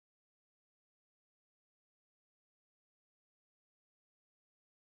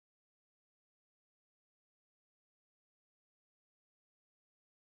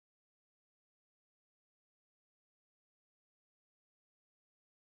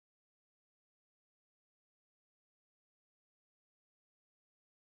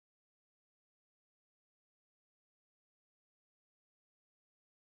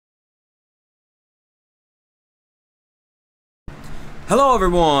Hello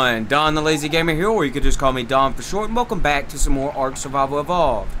everyone, DawnTheLazyGamer here, or you could just call me Dawn for short, and welcome back to some more Ark Survival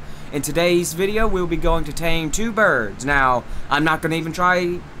Evolved. In today's video, we'll be going to tame two birds. Now, I'm not going to even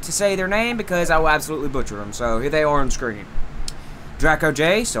try to say their name because I will absolutely butcher them, so here they are on screen. Draco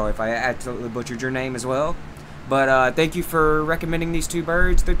J, sorry if I absolutely butchered your name as well, but thank you for recommending these two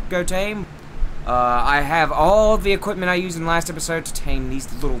birds to go tame. I have all the equipment I used in the last episode to tame these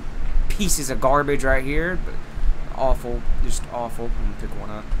little pieces of garbage right here, but awful, just awful. I'm gonna pick one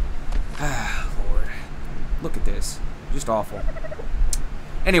up. Ah, Lord. Look at this. Just awful.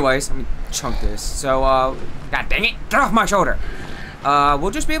 Anyways, let me chunk this. So, God dang it! Get off my shoulder!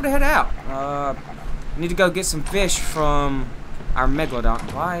 We'll just be able to head out. Need to go get some fish from our Megalodon.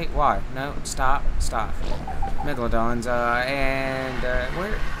 Why? No, stop. Megalodons,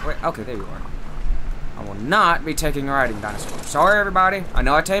 where? Okay, there you are. I will not be taking a riding dinosaur. Sorry, everybody. I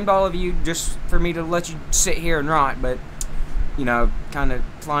know I tamed all of you just for me to let you sit here and rot, but, you know, kind of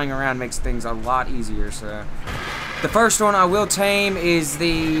flying around makes things a lot easier, so. The first one I will tame is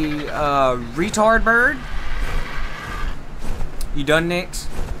the, retard bird. You done, Nix?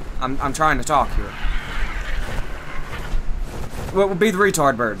 I'm trying to talk here. What will be the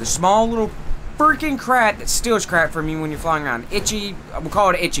retard bird? The small little freaking crap that steals crap from you when you're flying around. Itchy, we'll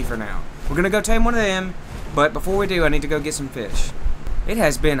call it Itchy for now. We're gonna go tame one of them, but before we do, I need to go get some fish. It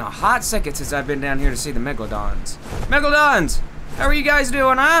has been a hot second since I've been down here to see the Megalodons. Megalodons! How are you guys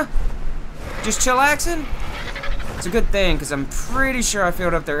doing, huh? Just chillaxing? It's a good thing, because I'm pretty sure I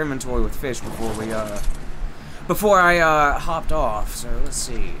filled up their inventory with fish before I hopped off, so let's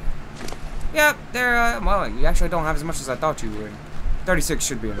see. Yep, they're, well, you actually don't have as much as I thought you would. 36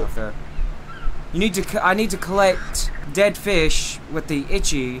 should be enough there. I need to collect dead fish with the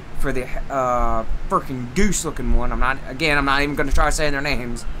Itchy for the freaking goose-looking one. I'm not even going to try saying their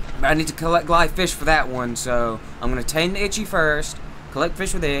names. But I need to collect live fish for that one, so I'm going to tame the Itchy first, collect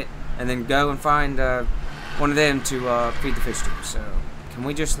fish with it, and then go and find one of them to feed the fish to. So, can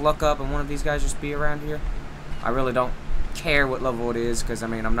we just look up and one of these guys just be around here? I really don't care what level it is, because, I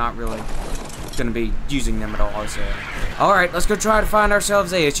mean, I'm not really going to be using them at all, so. Alright, let's go try to find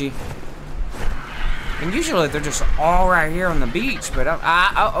ourselves a Itchy. And usually they're just all right here on the beach, but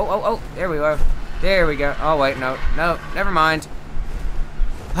there we go. There we go. Oh wait, no, never mind.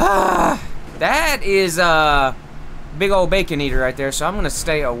 That is a big old bacon eater right there, so I'm gonna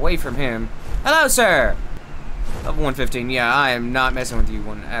stay away from him. Hello, sir. Level 115. Yeah, I am not messing with you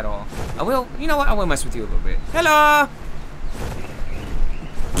one at all. I will. You know what? I will mess with you a little bit. Hello.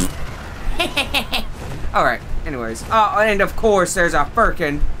 All right. Anyways, and of course, there's a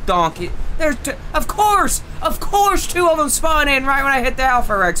freaking donkey. There's of course, two of them spawn in right when I hit the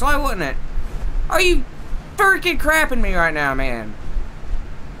Alpha Rex. Why wouldn't it? Are you freaking crapping me right now, man?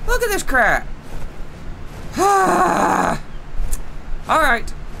 Look at this crap. All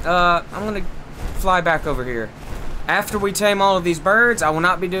right, I'm gonna fly back over here. After we tame all of these birds, I will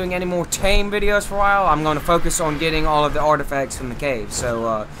not be doing any more tame videos for a while. I'm going to focus on getting all of the artifacts from the cave.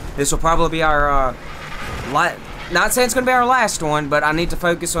 So this will probably be our not saying it's going to be our last one, but I need to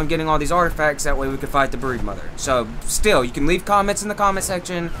focus on getting all these artifacts, that way we can fight the brood mother. So, still, you can leave comments in the comment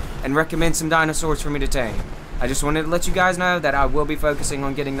section and recommend some dinosaurs for me to tame. I just wanted to let you guys know that I will be focusing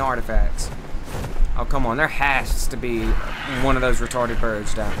on getting the artifacts. Oh, come on, there has to be one of those retarded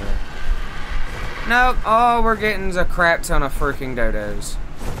birds down here. Nope, all we're getting is a crap ton of freaking dodos.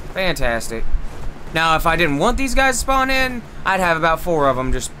 Fantastic. Now, if I didn't want these guys to spawn in, I'd have about 4 of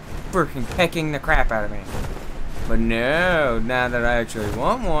them just freaking pecking the crap out of me. But no, now that I actually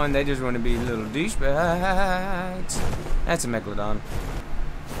want one, they just want to be little douchebags. That's a Megalodon.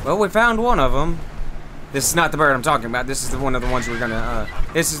 Well, we found one of them. This is not the bird I'm talking about. This is one of the ones we're gonna.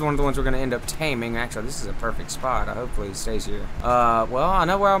 This is one of the ones we're gonna end up taming. Actually, this is a perfect spot. Hopefully, he stays here. Well, I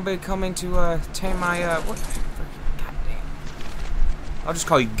know where I'll be coming to tame my. What? God damn. I'll just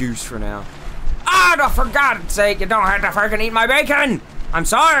call you Goose for now. Ah, for God's sake, you don't have to freaking eat my bacon. I'm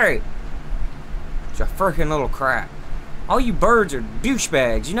sorry. It's a freaking little crap. All you birds are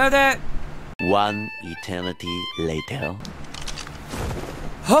douchebags, you know that? One eternity later.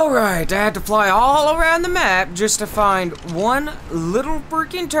 Alright, I had to fly all around the map just to find one little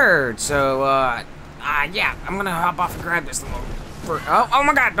freaking turd. So, yeah, I'm gonna hop off and grab this little bird. Oh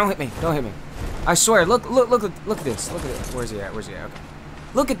my God, don't hit me, don't hit me. I swear, look at this, look at it. Where's he at, okay.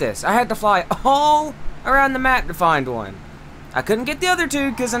 Look at this, I had to fly all around the map to find one. I couldn't get the other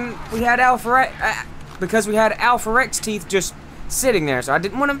two because we had Alpha Rex teeth just sitting there, so I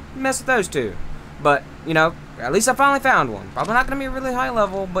didn't want to mess with those two. But, you know, at least I finally found one. Probably not going to be a really high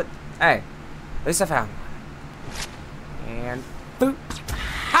level, but hey, at least I found one. And boop.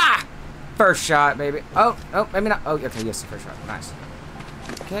 Ha! First shot, baby. Oh, maybe not. Oh, okay, yes, the first shot. Nice.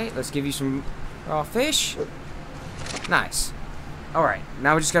 Okay, let's give you some raw fish. Nice. Alright,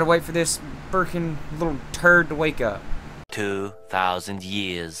 now we just gotta wait for this freaking little turd to wake up. 2,000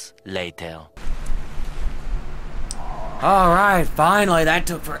 years later. Alright, finally, that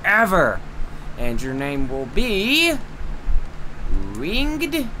took forever. And your name will be...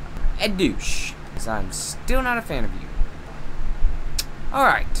 Winged Douche. Because I'm still not a fan of you.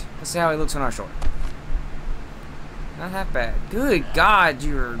 Alright, let's see how he looks on our shoulder. Not half bad. Good God,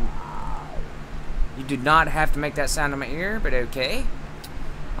 you did not have to make that sound in my ear, but okay.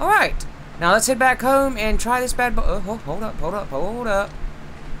 Alright, now let's head back home and try this bad boy. Oh, hold up.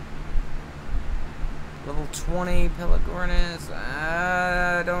 Level 20 Pellegrinis.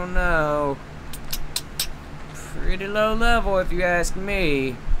 I don't know. Pretty low level if you ask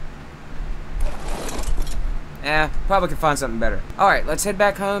me. Probably could find something better. Alright, let's head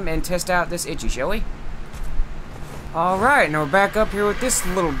back home and test out this Itchy, shall we? Alright, now we're back up here with this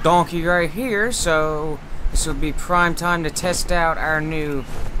little donkey right here, so this will be prime time to test out our new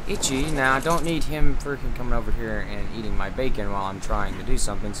Itchy. Now, I don't need him freaking coming over here and eating my bacon while I'm trying to do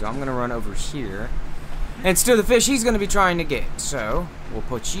something, so I'm going to run over here and steal the fish he's going to be trying to get. So, we'll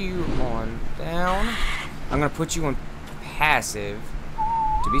put you on down. I'm going to put you on passive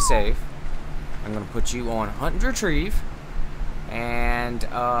to be safe. I'm going to put you on hunt and retrieve. And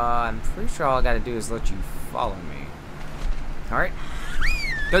I'm pretty sure all I got to do is let you follow me. Alright.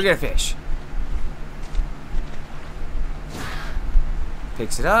 Go get a fish.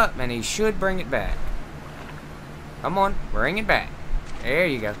 Picks it up, and he should bring it back. Come on, bring it back. There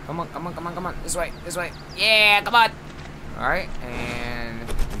you go. Come on. This way. Yeah, come on. Alright, and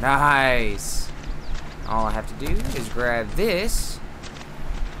nice. All I have to do is grab this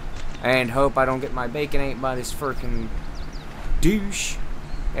and hope I don't get my bacon ate by this freaking douche.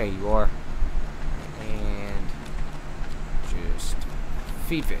 There you are. And just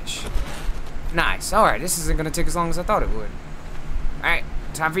feed fish. Nice. Alright, this isn't going to take as long as I thought it would. Alright,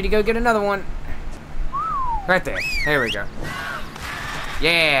 time for you to go get another one. Right there. There we go.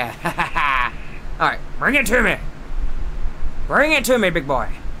 Yeah. Alright, bring it to me. Bring it to me, big boy.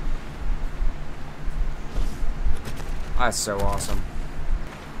 That's so awesome.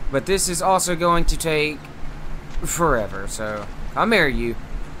 But this is also going to take forever, so I'll marry you.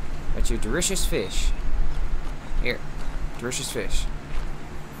 That's your delicious fish. Here, delicious fish.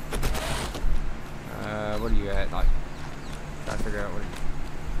 What are you at? Like, trying to figure out what.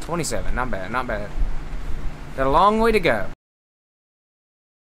 27. Not bad. Not bad. Got a long way to go.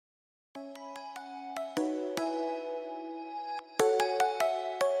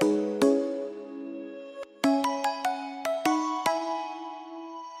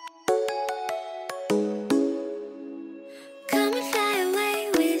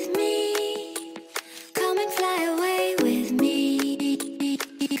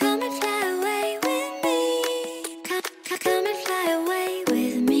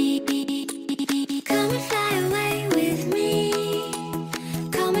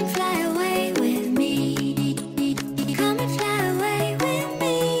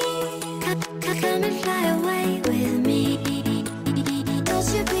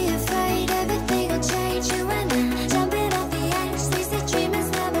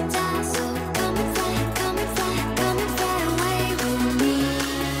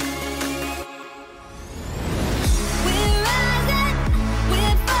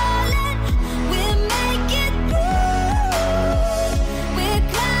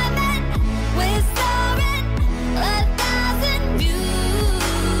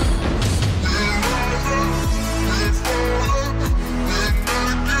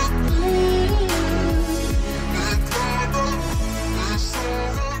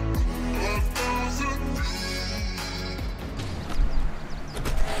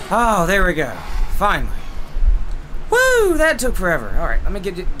 Oh, there we go. Finally. Woo! That took forever. Alright, let me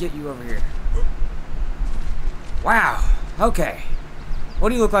get you over here. Wow. Okay. What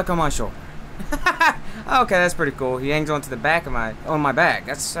do you look like on my shoulder? Okay, that's pretty cool. He hangs onto the back of my back.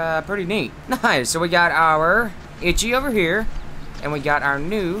 That's pretty neat. Nice. So we got our Itchy over here, and we got our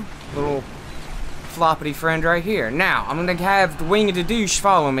new little floppity friend right here. Now, I'm gonna have the Winged Douche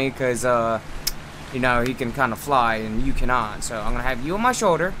follow me, because you know, he can kind of fly and you cannot. So I'm gonna have you on my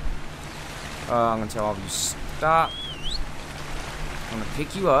shoulder. I'm gonna tell all of you stop. I'm gonna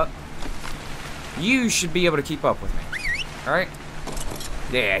pick you up. You should be able to keep up with me. Alright?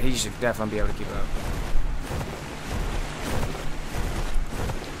 Yeah, he should definitely be able to keep up.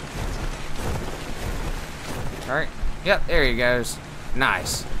 Alright. Yep, there he goes.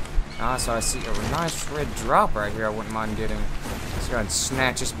 Nice. So I see a nice red drop right here I wouldn't mind getting. Let's go ahead and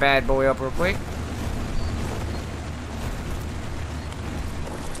snatch this bad boy up real quick.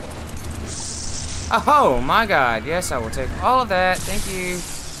 Oh my god, yes, I will take all of that. Thank you.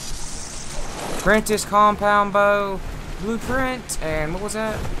 Apprentice compound bow blueprint, and what was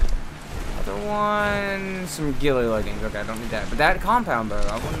that? Other one, some ghillie leggings. Okay, I don't need that. But that compound bow,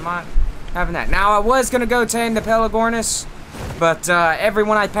 I wouldn't mind having that. Now, I was gonna go tame the Pelagornis, but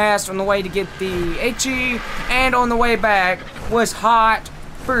everyone I passed on the way to get the Itchy and on the way back was hot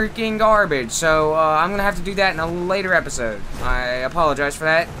freaking garbage. So I'm gonna have to do that in a later episode. I apologize for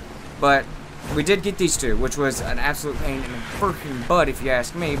that, but we did get these two, which was an absolute pain in the freaking butt if you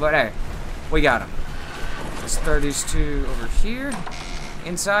ask me. But hey, we got them. Let's throw these two over here,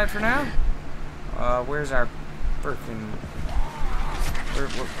 inside for now. Where's our freaking?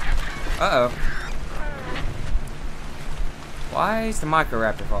 Uh-oh. Why is the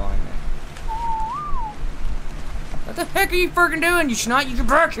Microraptor following me? What the heck are you freaking doing, you snot? You get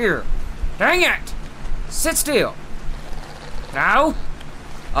back here! Dang it! Sit still! No!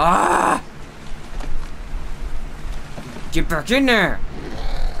 Ah! Get back in there!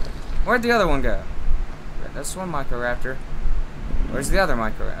 Where'd the other one go? That's one Microraptor. Where's the other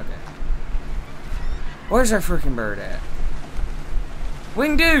Microraptor? Okay. Where's our freaking bird at?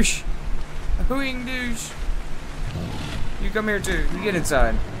 Wing douche! Wing douche! You come here too. You get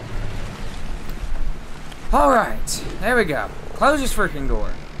inside. Alright. There we go. Close this freaking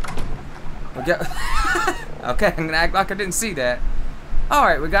door. We got okay, I'm gonna act like I didn't see that.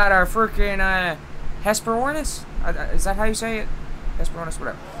 Alright, we got our freaking Hesperornis? Is that how you say it? Hesperornis,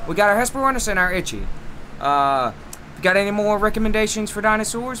 whatever. We got our Hesperornis and our Itchy. If you got any more recommendations for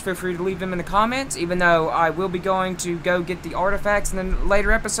dinosaurs, feel free to leave them in the comments, even though I will be going to go get the artifacts in the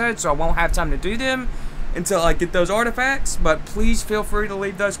later episodes, so I won't have time to do them until I get those artifacts. But please feel free to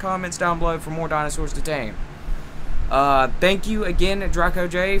leave those comments down below for more dinosaurs to tame. Thank you again, Draco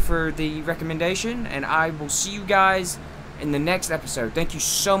J, for the recommendation, and I will see you guys in the next episode. Thank you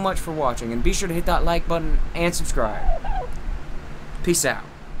so much for watching, and be sure to hit that like button and subscribe. Peace out.